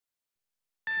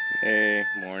Hey,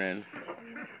 morning.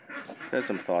 Had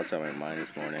some thoughts on my mind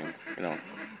this morning, you know,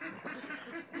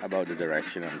 about the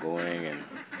direction I'm going and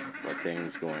what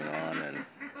things going on, and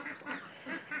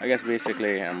I guess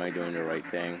basically, am I doing the right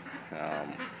thing? I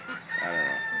don't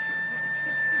know.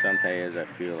 Some days I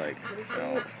feel like,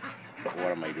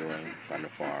 what am I doing on the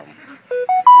farm?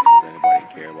 Does anybody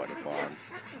care about the farm?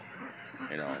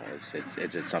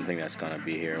 Is it something that's gonna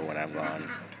be here when I'm gone?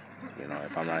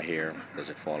 If I'm not here, does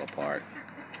it fall apart?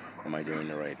 Am I doing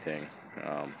the right thing?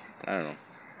 I don't know.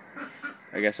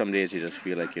 I guess some days you just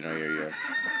feel like you're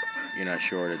not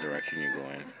sure the direction you're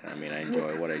going. I mean, I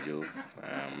enjoy what I do.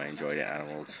 I enjoy the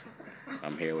animals.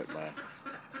 I'm here with my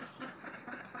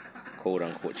quote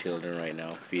unquote children right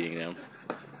now, feeding them.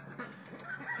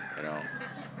 You know,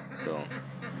 so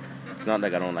it's not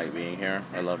like I don't like being here.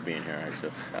 I love being here. It's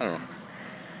just I don't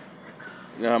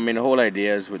know. I mean, the whole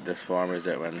idea is with this farm is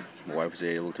that when my wife is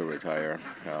able to retire,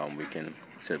 we can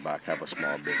sit back, have a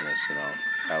small business.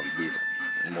 Have be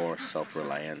more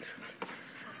self-reliant.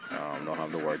 Don't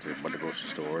have to worry about the grocery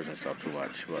stores and stuff too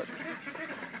much. But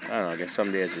I don't know. I guess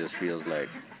some days it just feels like,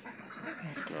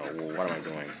 well, what am I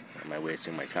doing? Am I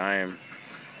wasting my time?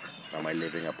 Am I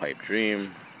living a pipe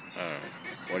dream? I don't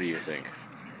know. What do you think?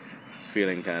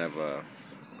 Feeling kind of, I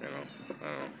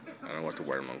don't know what the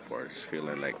word I'm looking for. Just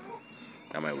feeling like,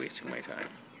 am I wasting my time?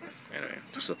 Anyway,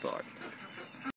 just a thought.